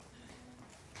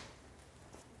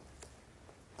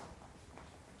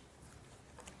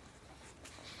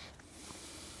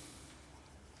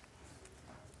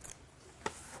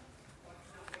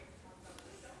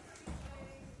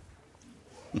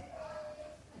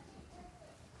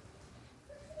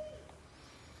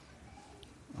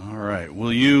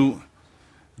Will you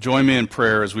join me in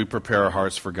prayer as we prepare our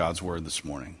hearts for God's word this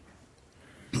morning?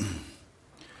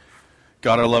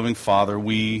 God, our loving Father,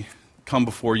 we come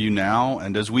before you now,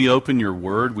 and as we open your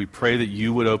word, we pray that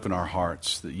you would open our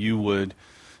hearts, that you would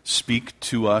speak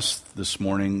to us this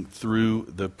morning through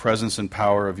the presence and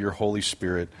power of your Holy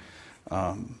Spirit,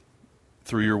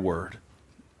 through your word.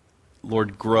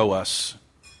 Lord, grow us,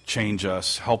 change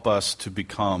us, help us to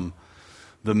become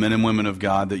the men and women of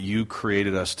God that you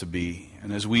created us to be.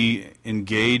 And as we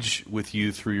engage with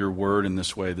you through your word in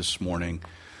this way this morning,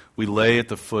 we lay at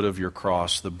the foot of your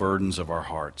cross the burdens of our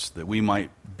hearts, that we might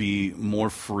be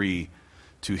more free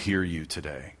to hear you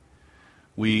today.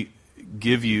 We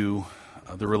give you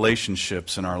the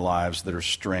relationships in our lives that are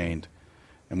strained,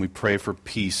 and we pray for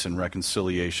peace and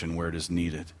reconciliation where it is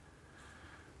needed.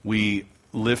 We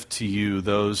lift to you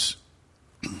those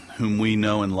whom we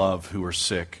know and love who are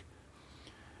sick,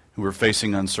 who are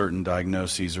facing uncertain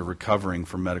diagnoses or recovering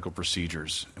from medical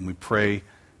procedures, and we pray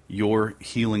your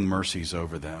healing mercies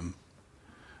over them.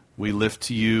 We lift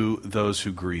to you those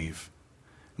who grieve,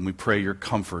 and we pray your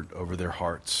comfort over their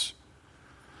hearts.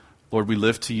 Lord, we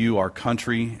lift to you our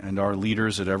country and our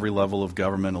leaders at every level of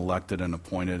government, elected and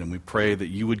appointed, and we pray that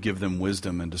you would give them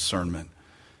wisdom and discernment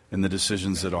in the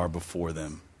decisions that are before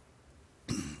them.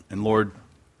 And Lord,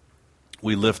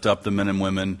 we lift up the men and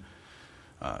women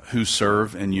who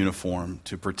serve in uniform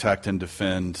to protect and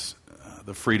defend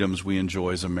the freedoms we enjoy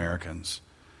as Americans.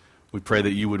 We pray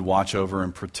that you would watch over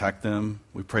and protect them.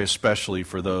 We pray especially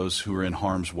for those who are in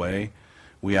harm's way.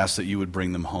 We ask that you would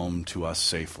bring them home to us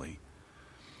safely.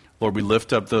 Lord, we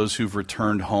lift up those who've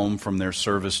returned home from their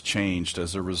service changed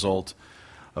as a result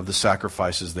of the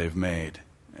sacrifices they've made.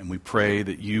 And we pray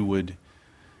that you would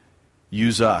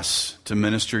use us to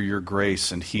minister your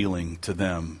grace and healing to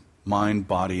them, mind,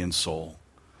 body, and soul.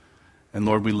 And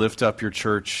Lord, we lift up your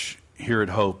church here at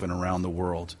Hope and around the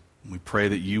world. We pray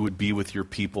that you would be with your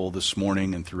people this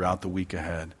morning and throughout the week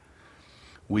ahead.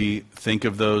 We think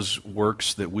of those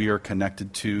works that we are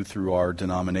connected to through our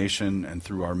denomination and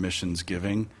through our missions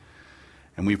giving.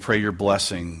 And we pray your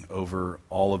blessing over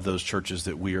all of those churches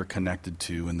that we are connected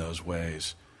to in those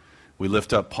ways. We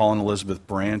lift up Paul and Elizabeth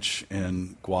Branch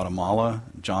in Guatemala,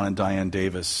 John and Diane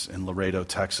Davis in Laredo,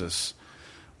 Texas.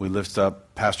 We lift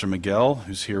up Pastor Miguel,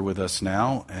 who's here with us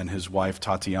now, and his wife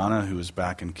Tatiana, who is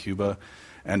back in Cuba,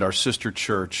 and our sister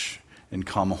church in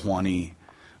Camajuani.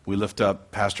 We lift up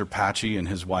Pastor Patchy and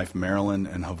his wife Marilyn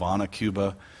in Havana,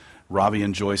 Cuba, Robbie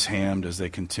and Joyce Hamd as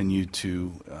they continue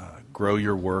to grow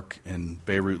your work in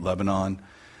Beirut, Lebanon,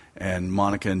 and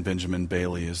Monica and Benjamin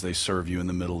Bailey as they serve you in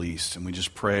the Middle East. And we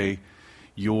just pray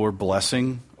your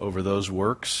blessing over those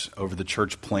works, over the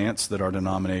church plants that our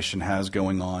denomination has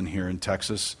going on here in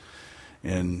Texas,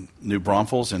 in New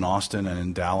Braunfels, in Austin, and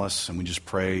in Dallas. And we just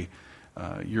pray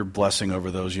your blessing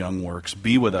over those young works.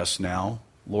 Be with us now,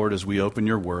 Lord, as we open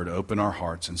your word, open our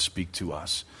hearts and speak to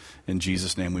us. In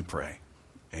Jesus' name we pray.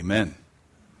 Amen.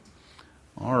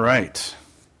 All right.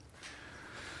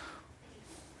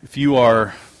 If you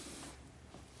are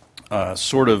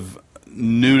sort of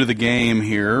new to the game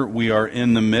here, we are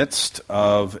in the midst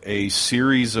of a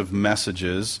series of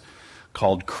messages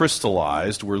called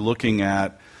Crystallized. We're looking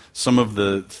at some of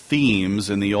the themes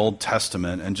in the Old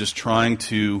Testament and just trying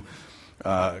to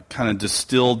kind of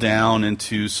distill down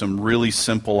into some really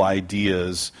simple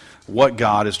ideas what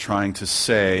God is trying to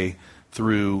say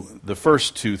through the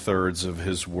first two-thirds of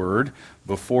his word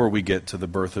before we get to the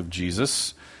birth of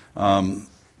Jesus.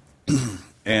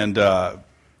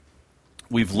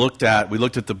 We looked at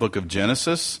the book of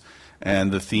Genesis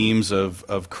and the themes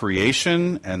of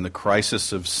creation and the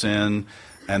crisis of sin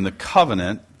and the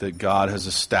covenant that God has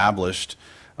established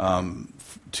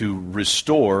to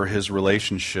restore his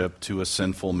relationship to a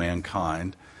sinful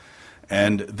mankind.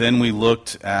 And then we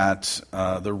looked at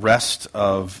the rest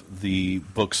of the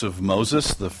books of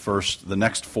Moses, the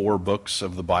next four books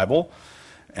of the Bible,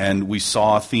 and we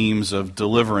saw themes of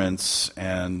deliverance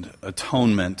and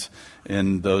atonement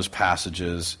in those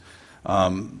passages.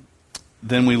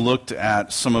 Then we looked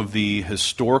at some of the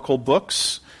historical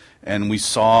books, and we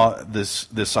saw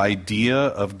this idea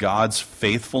of God's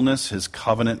faithfulness, his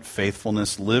covenant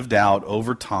faithfulness lived out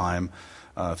over time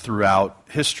throughout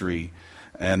history.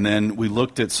 And then we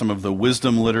looked at some of the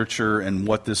wisdom literature and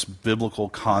what this biblical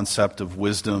concept of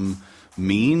wisdom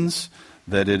means,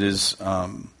 that it is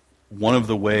one of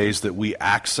the ways that we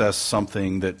access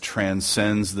something that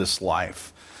transcends this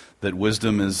life, that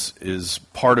wisdom is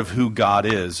part of who God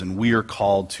is, and we are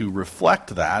called to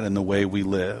reflect that in the way we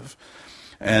live.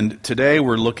 And today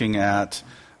we're looking at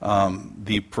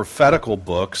the prophetical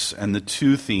books and the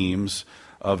two themes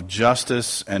of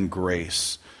justice and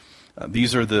grace.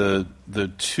 These are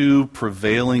the two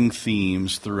prevailing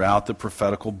themes throughout the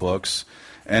prophetical books.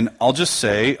 And I'll just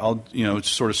say, I'll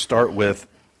sort of start with,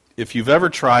 if you've ever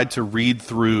tried to read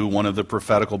through one of the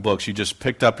prophetical books, you just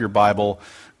picked up your Bible,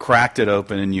 cracked it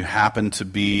open, and you happen to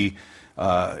be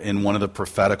in one of the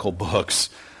prophetical books,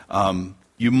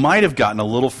 you might have gotten a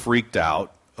little freaked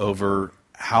out over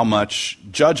how much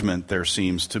judgment there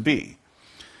seems to be.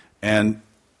 And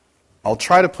I'll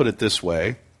try to put it this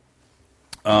way.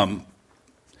 The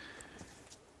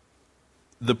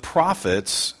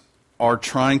prophets are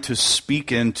trying to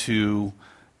speak into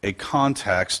a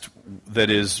context that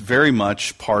is very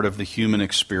much part of the human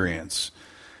experience.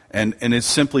 And it's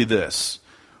simply this.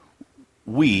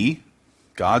 We,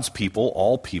 God's people,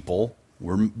 all people,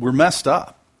 we're messed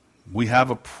up. We have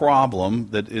a problem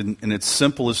that in its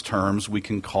simplest terms we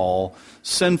can call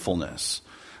sinfulness.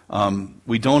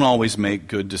 We don't always make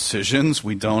good decisions.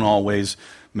 We don't always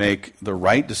make the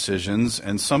right decisions.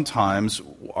 And sometimes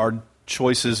our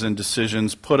choices and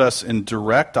decisions put us in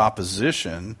direct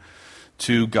opposition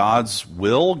to God's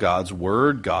will, God's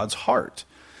word, God's heart.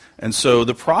 And so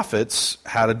the prophets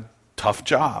had a tough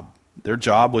job. Their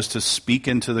job was to speak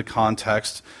into the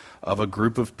context of a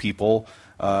group of people,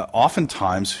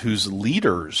 oftentimes whose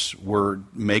leaders were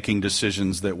making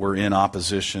decisions that were in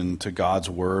opposition to God's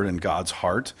word and God's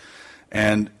heart,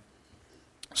 and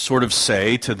sort of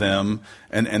say to them,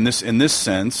 and this, in this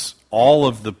sense, all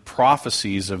of the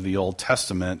prophecies of the Old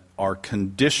Testament are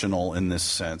conditional in this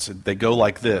sense. They go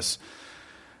like this.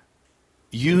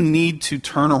 You need to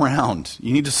turn around.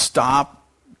 You need to stop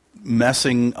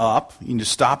messing up. You need to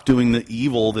stop doing the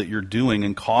evil that you're doing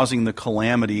and causing the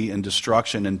calamity and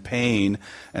destruction and pain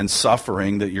and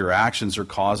suffering that your actions are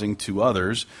causing to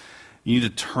others. You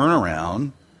need to turn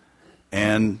around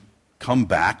and come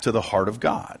back to the heart of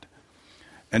God.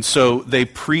 And so they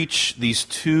preach these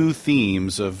two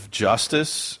themes of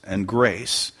justice and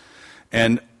grace.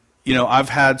 And, I've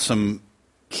had some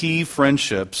key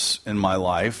friendships in my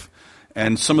life,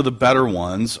 and some of the better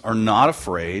ones are not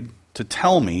afraid to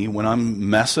tell me when I'm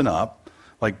messing up,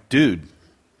 like, dude,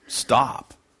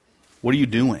 stop. What are you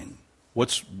doing?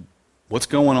 What's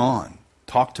going on?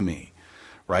 Talk to me,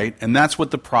 right? And that's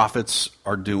what the prophets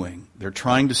are doing. They're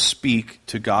trying to speak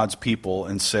to God's people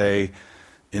and say,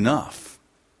 enough.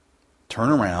 Turn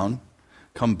around,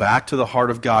 come back to the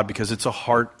heart of God, because it's a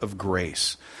heart of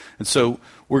grace. And so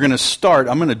we're going to start.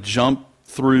 I'm going to jump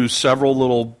through several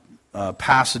little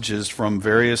passages from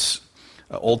various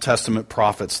Old Testament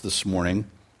prophets this morning,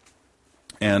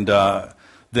 and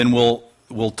then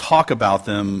we'll talk about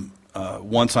them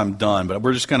once I'm done. But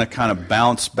we're just going to kind of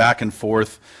bounce back and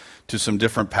forth to some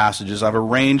different passages. I've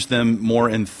arranged them more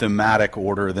in thematic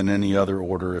order than any other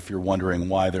order, if you're wondering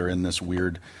why they're in this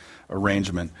weird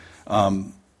arrangement.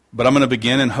 But I'm going to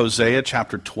begin in Hosea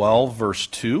chapter 12, verse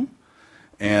 2.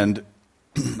 And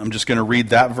I'm just going to read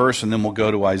that verse, and then we'll go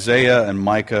to Isaiah and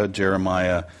Micah,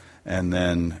 Jeremiah, and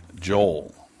then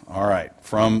Joel. All right,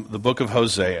 from the book of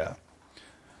Hosea,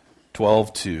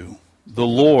 12:2. The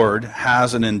Lord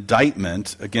has an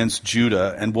indictment against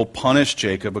Judah and will punish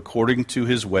Jacob according to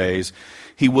his ways.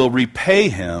 He will repay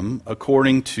him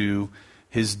according to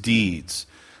his deeds.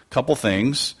 Couple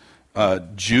things.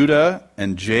 Judah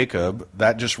and Jacob,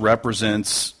 that just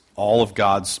represents all of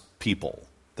God's people.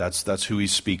 That's who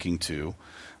he's speaking to.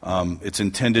 It's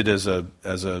intended as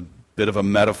a bit of a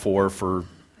metaphor for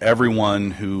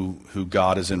everyone who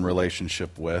God is in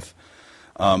relationship with.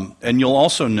 And you'll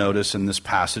also notice in this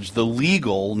passage the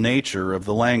legal nature of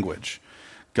the language.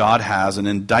 God has an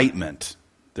indictment.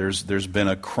 There's been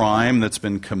a crime that's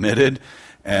been committed,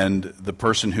 and the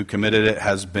person who committed it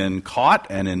has been caught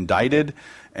and indicted,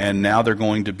 and now they're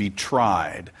going to be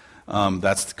tried.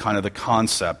 That's kind of the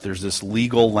concept. There's this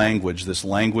legal language, this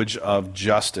language of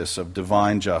justice, of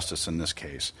divine justice in this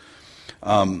case.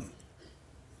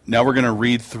 Now we're going to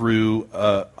read through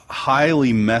a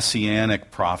highly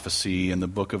messianic prophecy in the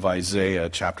book of Isaiah,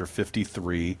 chapter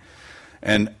 53.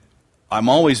 And I'm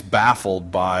always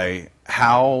baffled by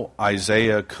how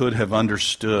Isaiah could have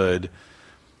understood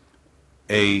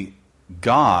a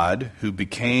God who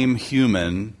became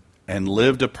human and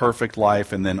lived a perfect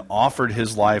life and then offered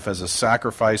his life as a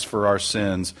sacrifice for our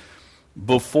sins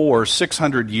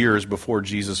 600 years before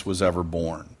Jesus was ever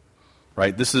born.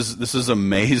 Right? This is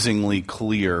amazingly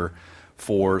clear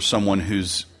for someone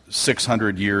who's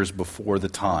 600 years before the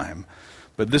time.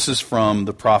 But this is from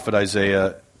the prophet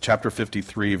Isaiah, chapter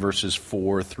 53, verses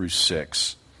 4 through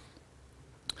 6.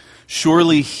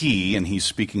 Surely he, and he's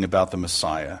speaking about the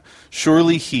Messiah,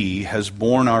 surely he has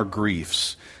borne our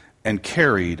griefs and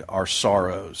carried our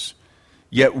sorrows.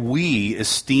 Yet we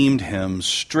esteemed him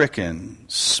stricken,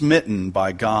 smitten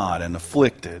by God, and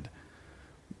afflicted.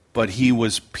 But he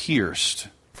was pierced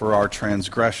for our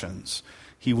transgressions.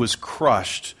 He was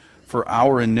crushed for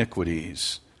our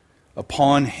iniquities.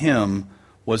 Upon him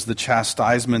was the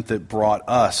chastisement that brought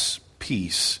us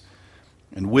peace.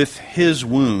 And with his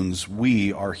wounds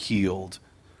we are healed.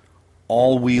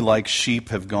 All we like sheep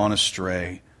have gone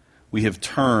astray. We have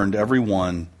turned every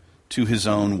one to his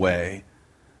own way.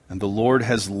 And the Lord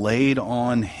has laid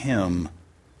on him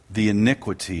the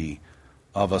iniquity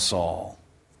of us all.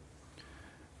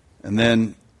 And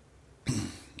then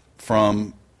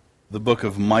from the book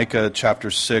of Micah,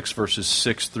 chapter 6, verses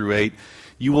 6 through 8,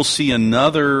 you will see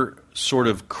another sort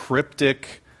of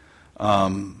cryptic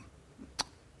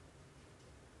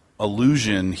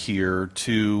allusion here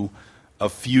to a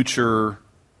future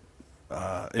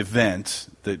event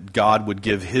that God would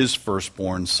give his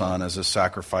firstborn son as a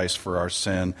sacrifice for our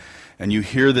sin. And you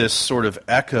hear this sort of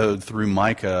echoed through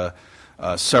Micah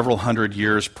several hundred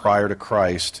years prior to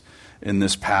Christ in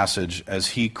this passage as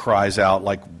he cries out,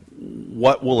 like,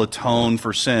 what will atone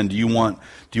for sin? Do you want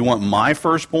my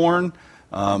firstborn?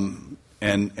 And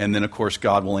then, of course,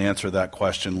 God will answer that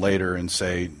question later and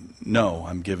say, no,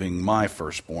 I'm giving my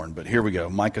firstborn. But here we go,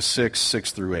 Micah 6,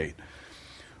 6 through 8.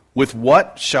 With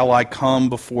what shall I come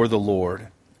before the Lord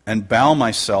and bow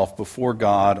myself before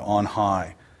God on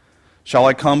high? Shall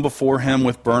I come before him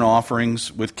with burnt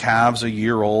offerings, with calves a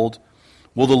year old?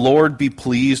 Will the Lord be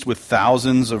pleased with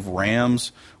thousands of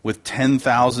rams, with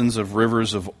 10,000s of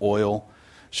rivers of oil?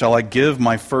 Shall I give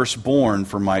my firstborn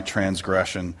for my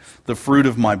transgression, the fruit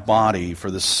of my body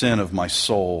for the sin of my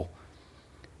soul?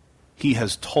 He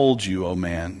has told you, O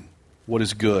man, what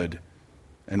is good.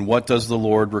 And what does the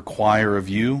Lord require of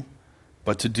you?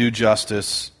 But to do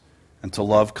justice, and to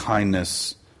love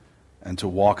kindness, and to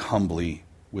walk humbly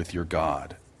with your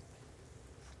God.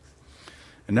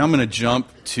 And now I'm going to jump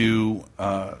to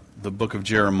the book of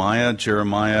Jeremiah.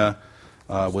 Jeremiah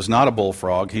was not a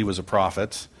bullfrog. He was a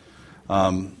prophet.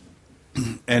 And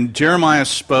Jeremiah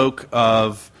spoke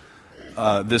of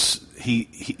this. He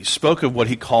spoke of what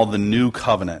he called the new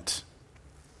covenant.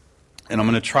 And I'm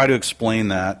going to try to explain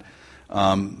that.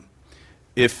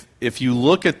 If you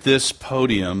look at this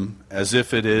podium as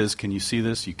if it is, can you see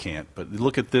this? You can't. But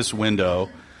look at this window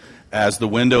as the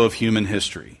window of human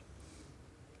history.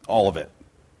 All of it.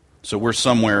 So we're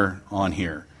somewhere on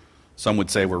here. Some would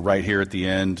say we're right here at the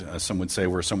end. Some would say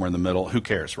we're somewhere in the middle. Who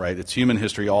cares, right? It's human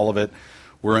history, all of it.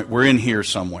 We're in here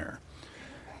somewhere.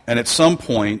 And at some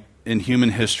point in human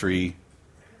history,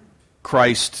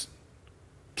 Christ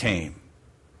came.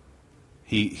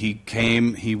 He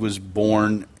came, he was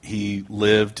born, he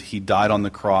lived, he died on the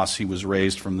cross, he was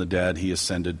raised from the dead, he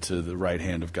ascended to the right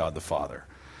hand of God the Father.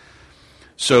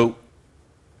 So,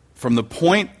 from the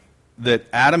point that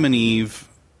Adam and Eve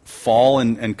fall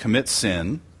and commit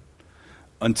sin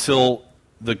until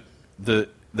the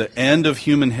end of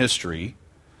human history,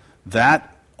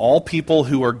 that all people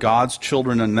who are God's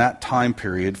children in that time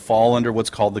period fall under what's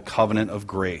called the covenant of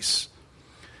grace.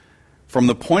 From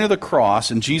the point of the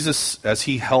cross, and Jesus, as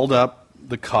he held up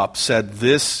the cup, said,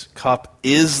 "This cup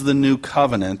is the new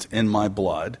covenant in my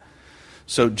blood."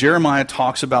 So Jeremiah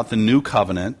talks about the new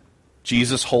covenant.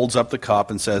 Jesus holds up the cup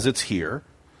and says, "It's here."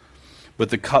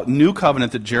 But the new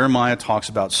covenant that Jeremiah talks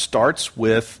about starts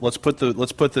with, let's put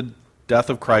the death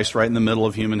of Christ right in the middle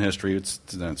of human history.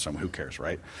 Who cares,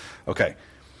 right? Okay,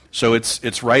 so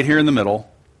it's right here in the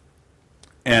middle,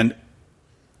 and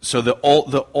so the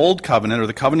old covenant, or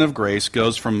the covenant of grace,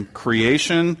 goes from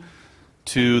creation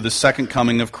to the second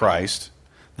coming of Christ.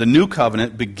 The new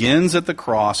covenant begins at the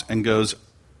cross and goes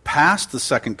past the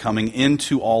second coming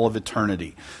into all of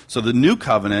eternity. So the new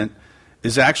covenant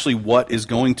is actually what is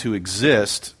going to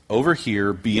exist over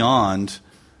here beyond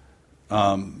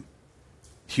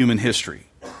human history.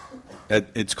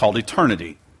 It's called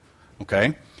eternity.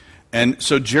 Okay? And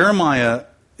so Jeremiah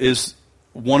is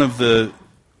one of the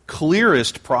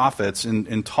clearest prophets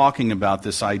in talking about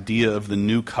this idea of the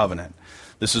new covenant.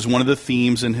 This is one of the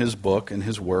themes in his book and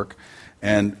his work,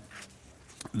 and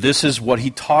this is what he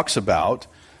talks about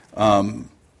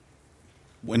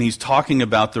when he's talking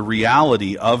about the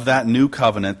reality of that new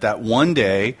covenant, that one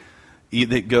day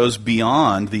that goes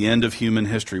beyond the end of human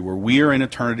history, where we are in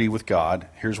eternity with God.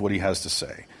 Here's what he has to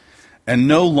say. "And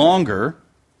no longer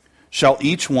shall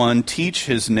each one teach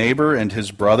his neighbor and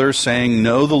his brother, saying,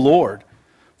 'Know the Lord,'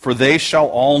 for they shall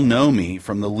all know me,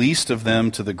 from the least of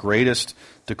them to the greatest,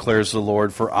 declares the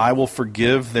Lord. For I will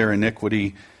forgive their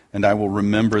iniquity, and I will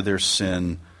remember their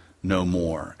sin no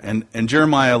more." And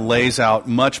Jeremiah lays out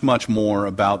much, much more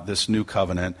about this new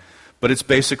covenant, but it's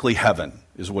basically heaven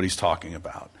is what he's talking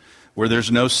about. where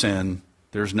there's no sin,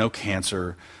 there's no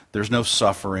cancer, there's no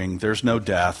suffering, there's no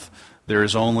death. There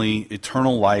is only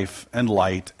eternal life and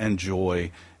light and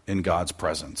joy in God's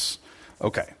presence.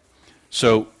 Okay,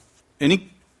 so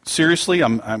seriously,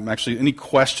 I'm actually, any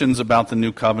questions about the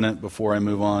new covenant before I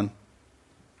move on?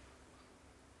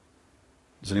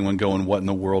 Is anyone going, what in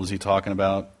the world is he talking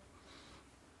about?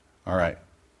 All right.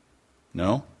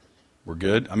 No? We're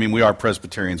good? I mean, we are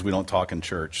Presbyterians. We don't talk in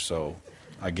church, so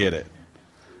I get it.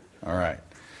 All right.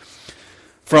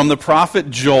 From the prophet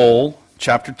Joel,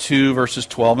 chapter 2, verses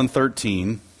 12 and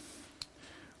 13,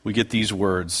 we get these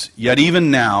words. Yet even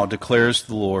now, declares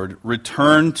the Lord,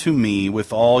 return to me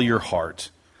with all your heart,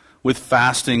 with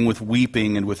fasting, with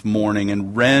weeping, and with mourning,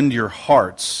 and rend your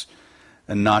hearts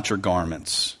and not your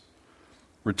garments.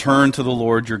 Return to the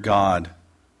Lord your God,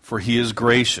 for he is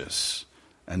gracious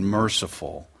and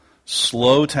merciful,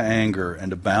 slow to anger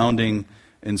and abounding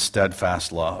in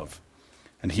steadfast love,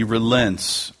 and he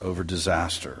relents over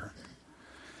disaster.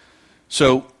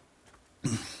 So,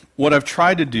 what I've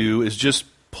tried to do is just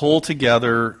pull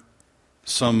together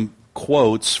some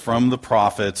quotes from the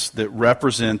prophets that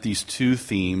represent these two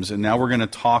themes, and now we're going to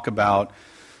talk about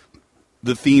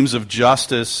the themes of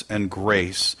justice and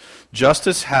grace.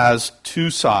 Justice has two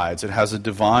sides. It has a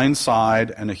divine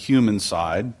side and a human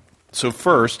side. So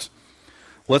first,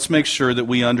 let's make sure that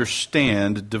we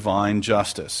understand divine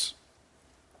justice.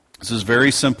 This is very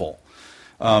simple.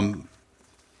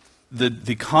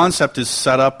 The concept is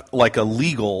set up like a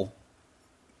legal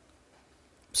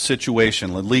situation,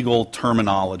 a legal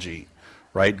terminology,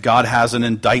 right? God has an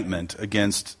indictment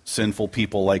against sinful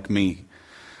people like me.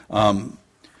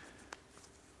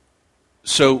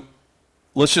 So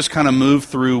let's just kind of move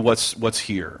through what's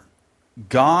here.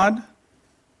 God,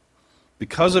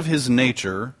 because of his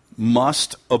nature,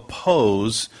 must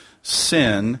oppose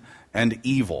sin and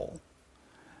evil.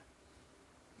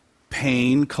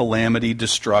 Pain, calamity,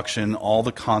 destruction, all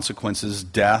the consequences,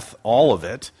 death, all of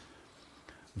it,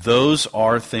 those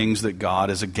are things that God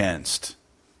is against.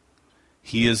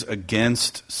 He is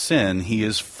against sin. He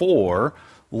is for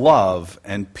love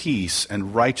and peace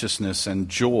and righteousness and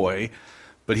joy,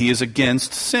 but he is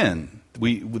against sin.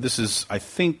 This is, I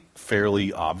think,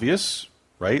 fairly obvious,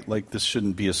 right? Like, this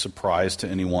shouldn't be a surprise to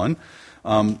anyone.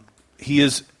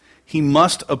 He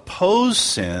must oppose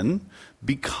sin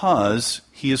because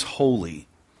he is holy.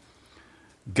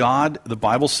 God, the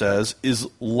Bible says, is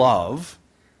love.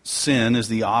 Sin is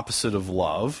the opposite of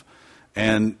love,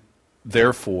 and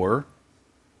therefore,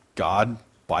 God,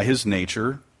 by his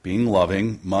nature, being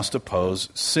loving, must oppose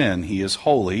sin. He is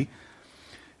holy,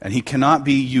 and he cannot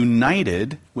be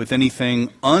united with anything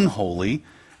unholy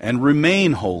and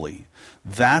remain holy.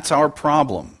 That's our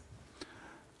problem.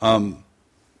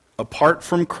 Apart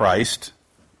from Christ,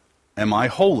 am I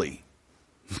holy?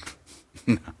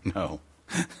 No.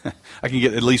 I can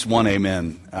get at least one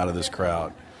amen out of this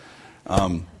crowd.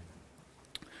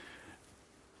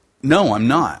 No, I'm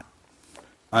not.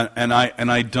 I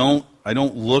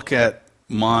don't look at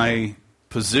my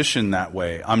position that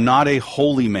way. I'm not a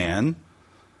holy man.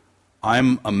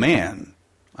 I'm a man.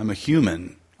 I'm a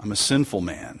human. I'm a sinful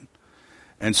man.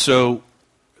 And so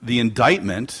the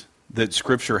indictment that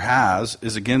Scripture has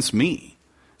is against me.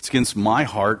 It's against my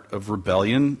heart of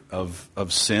rebellion, of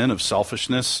sin, of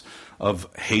selfishness, of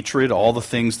hatred, all the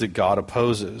things that God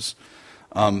opposes.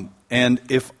 And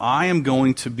if I am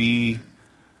going to be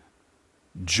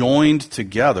joined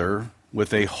together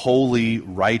with a holy,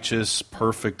 righteous,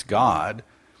 perfect God,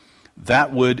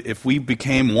 that would, if we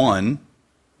became one,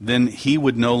 then he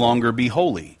would no longer be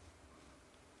holy.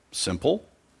 Simple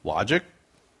logic,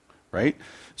 right?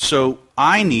 So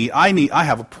I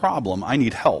have a problem. I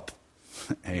need help.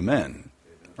 Amen.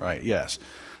 Right, yes.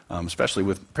 Especially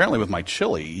apparently with my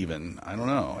chili even. I don't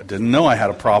know. I didn't know I had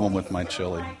a problem with my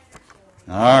chili.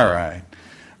 All right.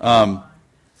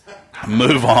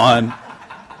 Move on.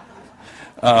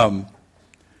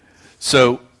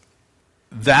 So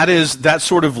that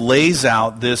sort of lays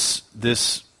out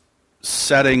this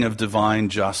setting of divine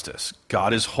justice.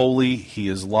 God is holy, he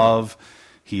is love,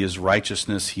 he is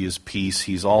righteousness, he is peace,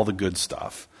 he's all the good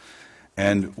stuff.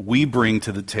 And we bring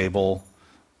to the table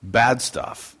bad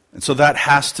stuff. And so that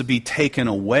has to be taken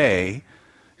away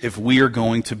if we are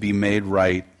going to be made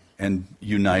right and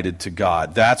united to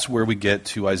God. That's where we get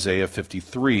to Isaiah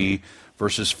 53,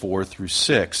 verses 4 through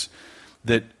 6.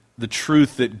 That the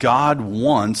truth that God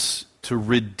wants to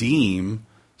redeem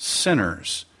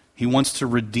sinners. He wants to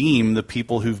redeem the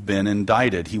people who've been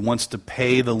indicted. He wants to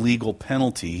pay the legal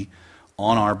penalty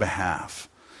on our behalf.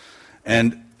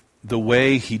 And the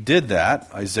way he did that,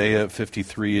 Isaiah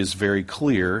 53 is very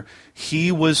clear.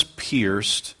 He was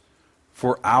pierced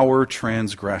for our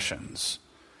transgressions.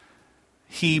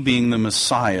 He being the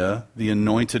Messiah, the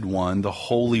anointed one, the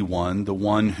Holy One, the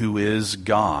one who is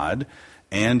God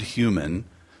and human.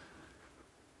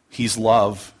 He's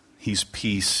love, he's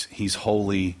peace, he's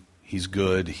holy, he's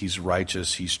good, he's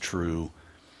righteous, he's true.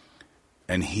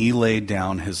 And he laid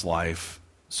down his life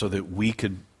so that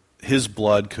his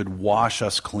blood could wash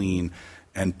us clean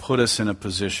and put us in a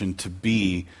position to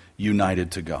be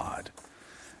united to God.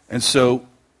 And so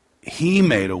he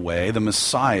made a way, the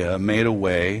Messiah made a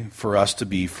way for us to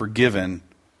be forgiven.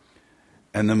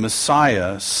 And the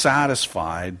Messiah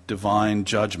satisfied divine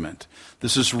judgment.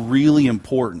 This is really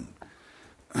important.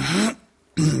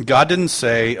 God didn't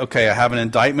say, okay, I have an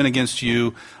indictment against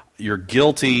you, you're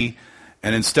guilty,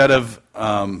 and instead of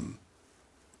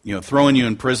throwing you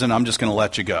in prison, I'm just going to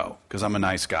let you go because I'm a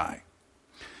nice guy.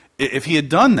 If he had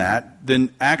done that,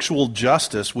 then actual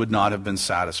justice would not have been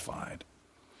satisfied.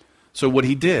 So what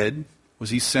he did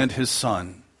was he sent his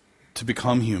son to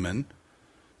become human,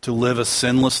 to live a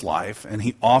sinless life, and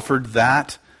he offered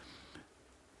that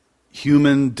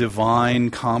human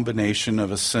divine combination of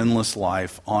a sinless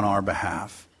life on our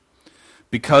behalf.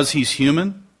 Because he's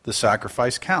human, the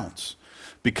sacrifice counts.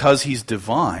 Because he's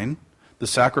divine, the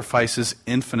sacrifice is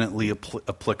infinitely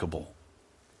applicable.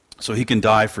 So he can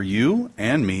die for you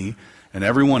and me and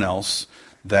everyone else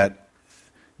that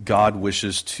God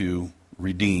wishes to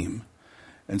redeem.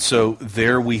 And so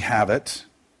there we have it.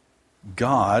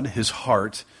 God, his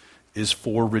heart, is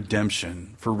for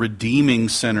redemption, for redeeming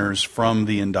sinners from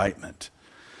the indictment.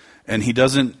 And he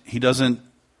doesn't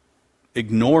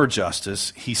ignore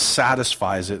justice. He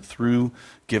satisfies it through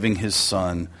giving his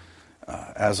son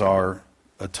as our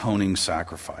atoning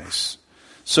sacrifice.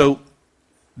 So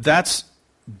that's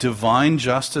divine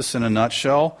justice in a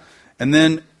nutshell. And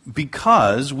then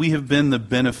because we have been the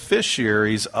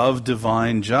beneficiaries of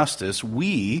divine justice,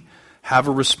 we have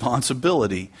a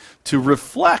responsibility to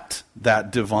reflect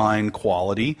that divine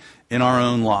quality in our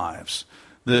own lives.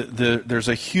 There's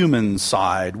a human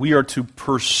side. We are to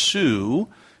pursue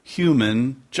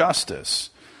human justice.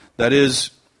 That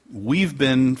is, we've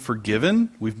been forgiven,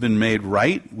 we've been made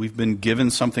right, we've been given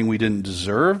something we didn't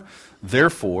deserve.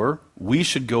 Therefore, we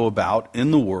should go about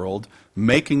in the world,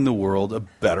 making the world a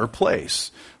better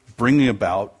place, bringing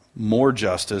about more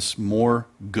justice, more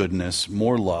goodness,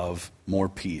 more love, more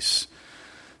peace.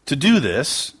 To do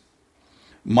this,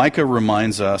 Micah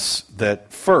reminds us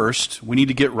that first, we need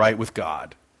to get right with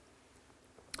God.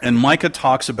 And Micah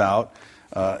talks about,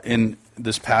 in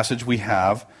this passage we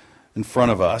have in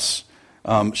front of us,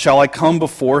 shall I come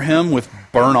before him with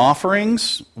burnt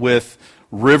offerings, with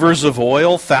rivers of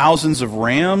oil, thousands of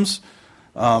rams?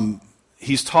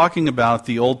 He's talking about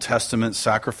the Old Testament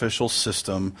sacrificial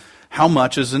system. How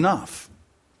much is enough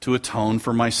to atone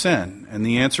for my sin? And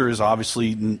the answer is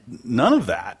obviously none of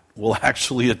that will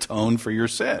actually atone for your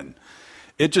sin.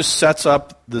 It just sets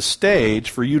up the stage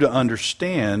for you to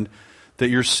understand that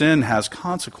your sin has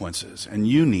consequences and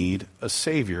you need a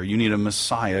Savior. You need a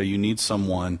Messiah. You need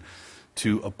someone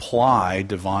to apply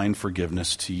divine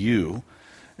forgiveness to you.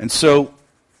 And so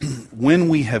when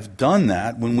we have done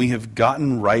that, when we have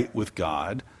gotten right with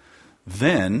God,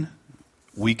 then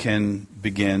we can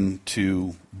begin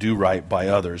to do right by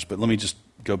others. But let me just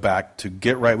go back to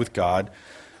get right with God,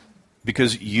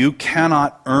 because you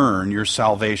cannot earn your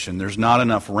salvation. There's not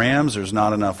enough rams, there's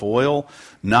not enough oil,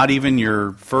 not even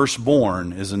your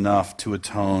firstborn is enough to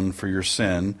atone for your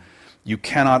sin. You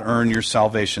cannot earn your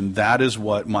salvation. That is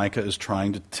what Micah is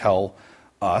trying to tell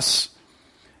us.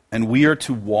 And we are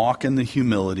to walk in the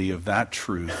humility of that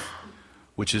truth,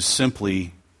 which is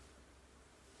simply,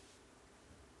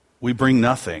 we bring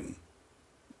nothing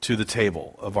to the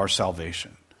table of our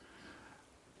salvation.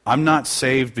 I'm not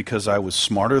saved because I was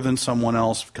smarter than someone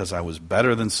else, because I was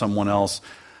better than someone else.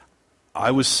 I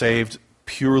was saved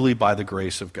purely by the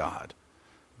grace of God,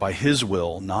 by his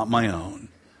will, not my own.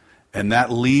 And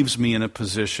that leaves me in a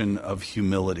position of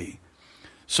humility,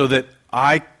 so that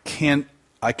I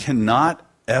cannot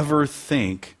ever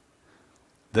think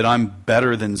that I'm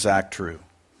better than Zach True.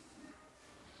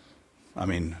 I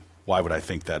mean, why would I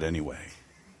think that anyway?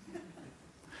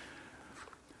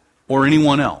 Or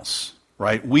anyone else,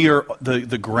 right? We are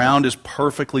the ground is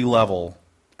perfectly level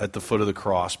at the foot of the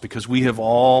cross because we have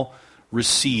all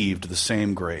received the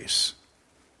same grace.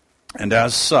 And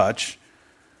as such,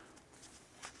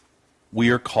 we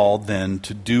are called then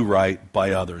to do right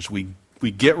by others. We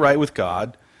get right with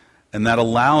God, and that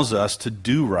allows us to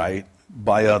do right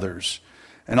by others.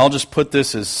 And I'll just put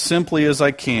this as simply as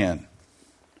I can.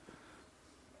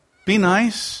 Be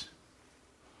nice.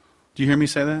 Do you hear me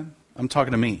say that? I'm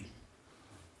talking to me.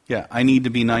 Yeah, I need to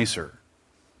be nicer.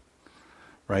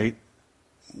 Right?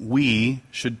 we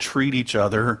should treat each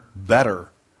other better.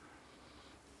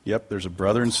 Yep, there's a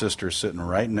brother and sister sitting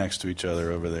right next to each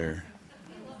other over there.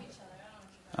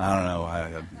 I don't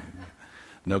know.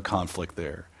 No conflict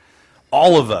there.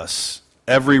 All of us,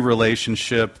 every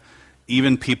relationship,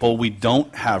 even people we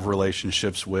don't have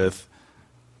relationships with,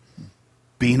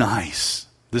 be nice.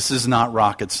 This is not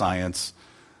rocket science.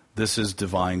 This is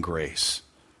divine grace.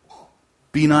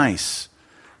 Be nice.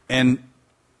 And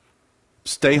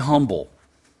stay humble.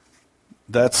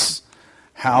 That's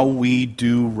how we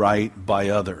do right by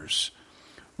others.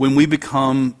 When we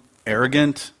become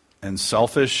arrogant and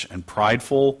selfish and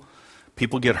prideful,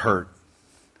 people get hurt.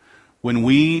 When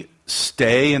we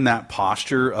stay in that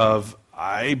posture of,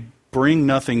 I bring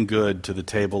nothing good to the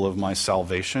table of my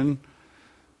salvation,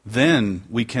 then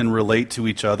we can relate to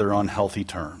each other on healthy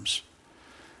terms.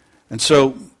 And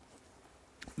so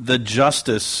the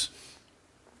justice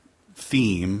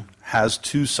theme has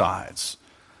two sides,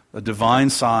 a divine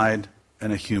side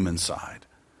and a human side.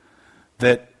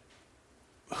 That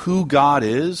who God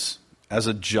is as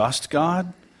a just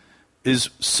God is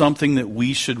something that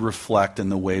we should reflect in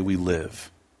the way we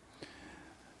live.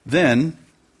 Then,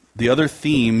 the other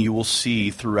theme you will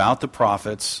see throughout the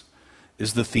prophets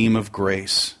is the theme of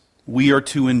grace. We are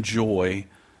to enjoy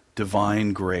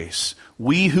divine grace.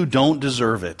 We who don't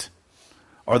deserve it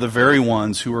are the very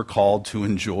ones who are called to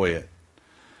enjoy it.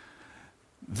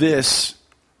 This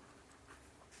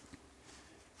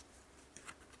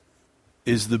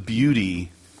is the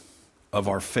beauty of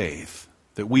our faith,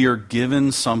 that we are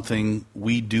given something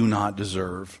we do not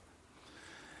deserve.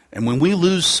 And when we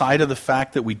lose sight of the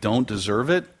fact that we don't deserve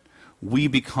it, we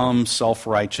become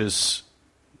self-righteous,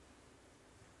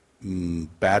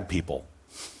 bad people.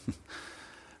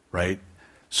 Right?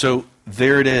 So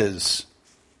there it is,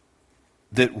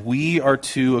 that we are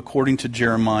to, according to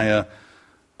Jeremiah,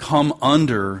 come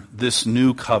under this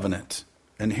new covenant.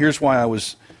 And here's why I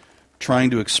was trying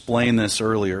to explain this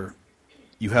earlier.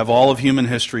 You have all of human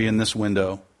history in this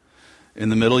window. In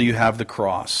the middle you have the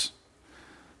cross.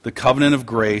 The covenant of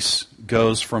grace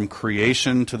goes from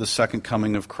creation to the second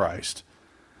coming of Christ.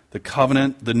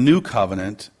 The new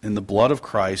covenant in the blood of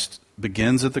Christ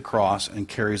begins at the cross and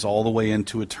carries all the way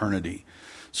into eternity.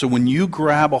 So when you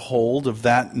grab a hold of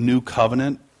that new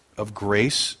covenant of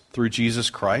grace through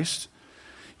Jesus Christ,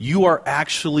 you are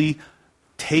actually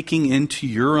taking into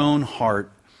your own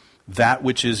heart that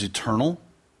which is eternal,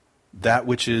 that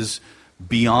which is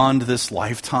beyond this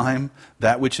lifetime,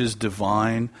 that which is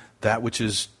divine, that which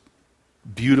is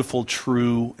beautiful,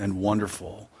 true, and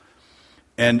wonderful.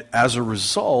 And as a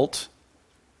result,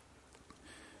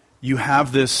 you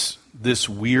have this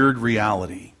weird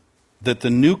reality that the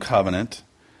new covenant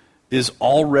is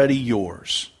already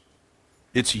yours.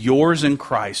 It's yours in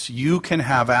Christ. You can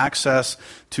have access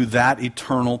to that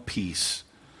eternal peace.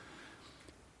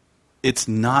 It's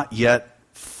not yet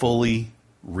fully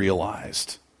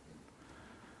realized.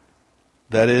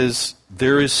 That is,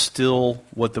 there is still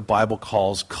what the Bible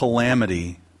calls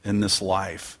calamity in this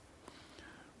life.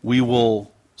 We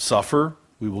will suffer,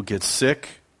 we will get sick,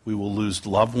 we will lose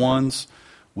loved ones,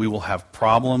 we will have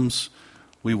problems,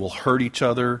 we will hurt each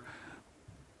other.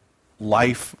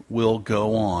 Life will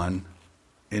go on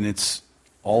in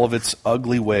all of its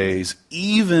ugly ways,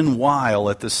 even while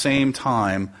at the same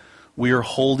time we are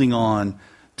holding on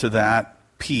to that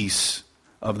peace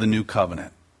of the new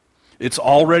covenant. It's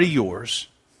already yours.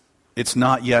 It's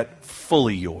not yet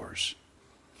fully yours.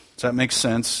 Does that make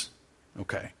sense?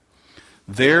 Okay.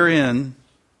 Therein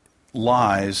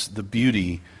lies the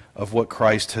beauty of what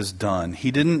Christ has done.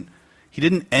 He didn't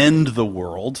end the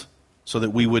world so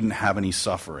that we wouldn't have any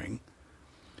suffering.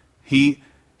 He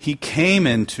came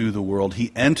into the world.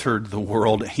 He entered the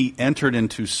world. He entered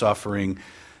into suffering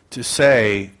to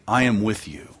say, I am with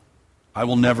you. I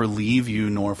will never leave you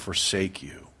nor forsake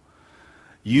you.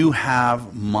 You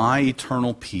have my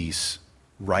eternal peace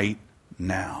right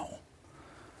now.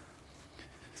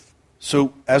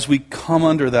 So as we come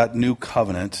under that new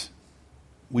covenant,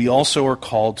 we also are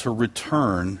called to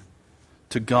return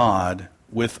to God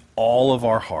with all of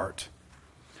our heart.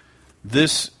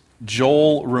 This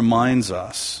Joel reminds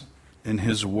us in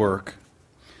his work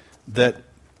that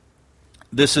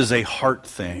this is a heart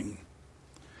thing.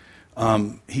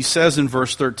 He says in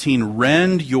verse 13,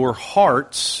 rend your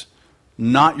hearts,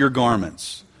 not your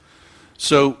garments.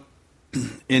 So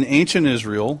in ancient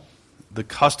Israel, the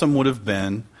custom would have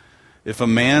been if a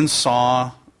man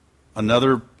saw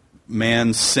another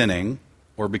man sinning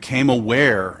or became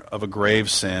aware of a grave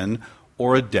sin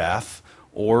or a death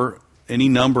or any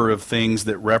number of things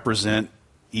that represent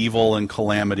evil and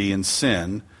calamity and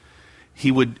sin,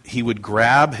 he would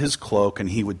grab his cloak and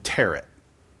he would tear it.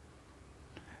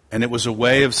 And it was a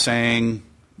way of saying,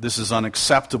 this is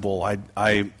unacceptable.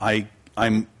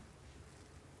 I'm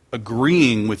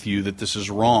agreeing with you that this is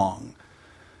wrong.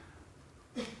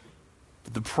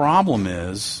 But the problem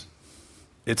is,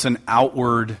 it's an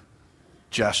outward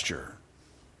gesture.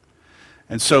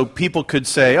 And so people could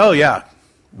say, oh yeah,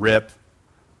 Rip,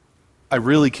 I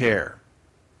really care.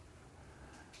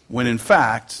 When in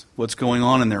fact, what's going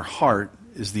on in their heart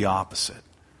is the opposite.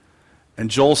 And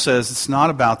Joel says it's not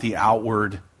about the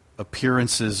outward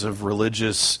appearances of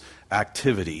religious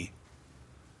activity.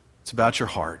 It's about your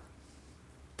heart.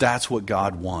 That's what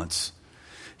God wants.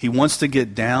 He wants to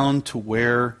get down to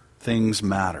where things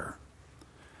matter.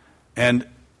 And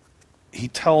he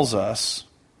tells us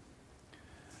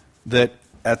that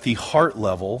at the heart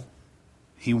level,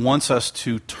 he wants us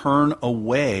to turn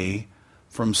away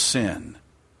from sin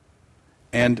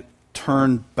and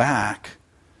turn back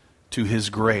to his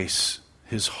grace,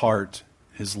 his heart,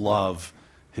 his love,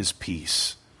 his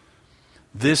peace.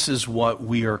 This is what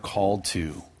we are called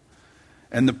to.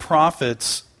 And the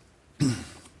prophets,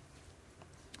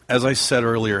 as I said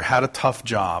earlier, had a tough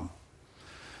job.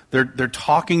 They're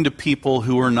talking to people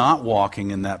who are not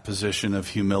walking in that position of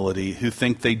humility, who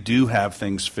think they do have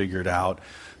things figured out,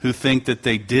 who think that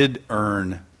they did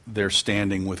earn their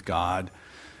standing with God,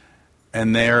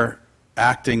 and they're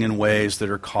acting in ways that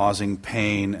are causing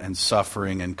pain and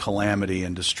suffering and calamity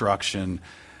and destruction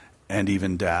and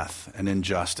even death and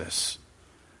injustice.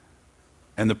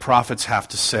 And the prophets have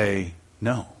to say,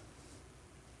 no,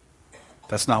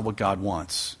 that's not what God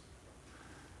wants.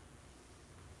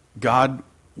 God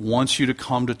wants you to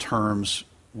come to terms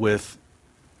with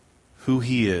who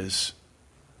he is,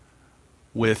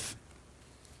 with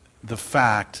the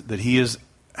fact that he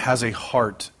has a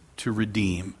heart to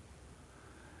redeem,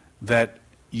 that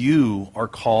you are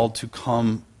called to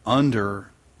come under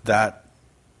that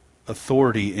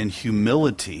authority in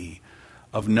humility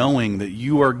of knowing that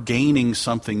you are gaining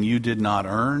something you did not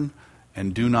earn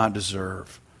and do not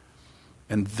deserve.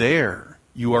 And there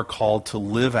you are called to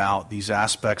live out these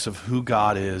aspects of who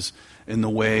God is in the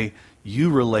way you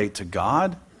relate to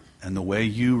God and the way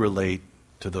you relate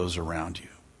to those around you.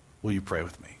 Will you pray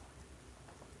with me?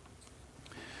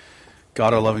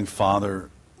 God, our loving Father,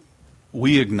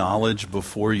 we acknowledge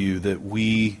before you that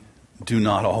we do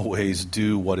not always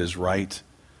do what is right,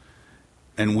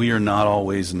 and we are not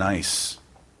always nice.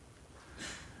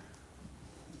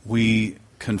 We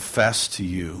confess to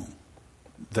you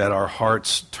that our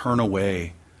hearts turn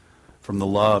away from the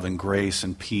love and grace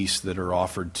and peace that are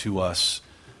offered to us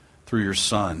through your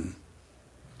Son.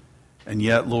 And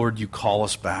yet, Lord, you call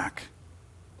us back.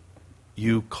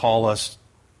 You call us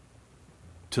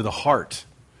to the heart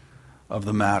of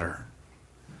the matter,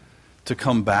 to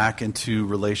come back into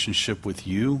relationship with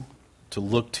you, to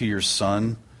look to your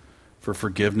Son for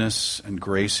forgiveness and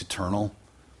grace eternal,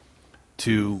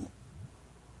 to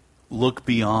look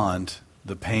beyond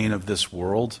the pain of this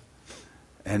world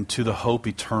and to the hope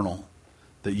eternal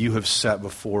that you have set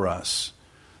before us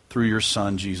through your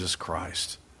Son, Jesus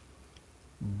Christ.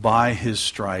 By his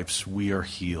stripes we are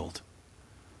healed.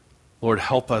 Lord,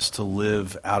 help us to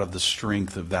live out of the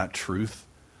strength of that truth,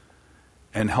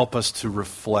 and help us to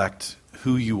reflect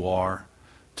who you are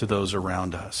to those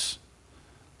around us,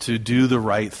 to do the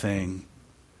right thing,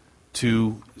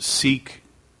 to seek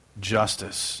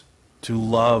justice, to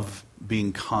love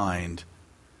being kind,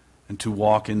 and to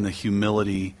walk in the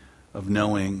humility of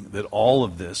knowing that all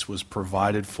of this was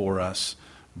provided for us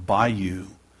by you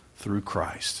through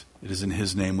Christ. It is in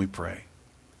his name we pray.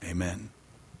 Amen.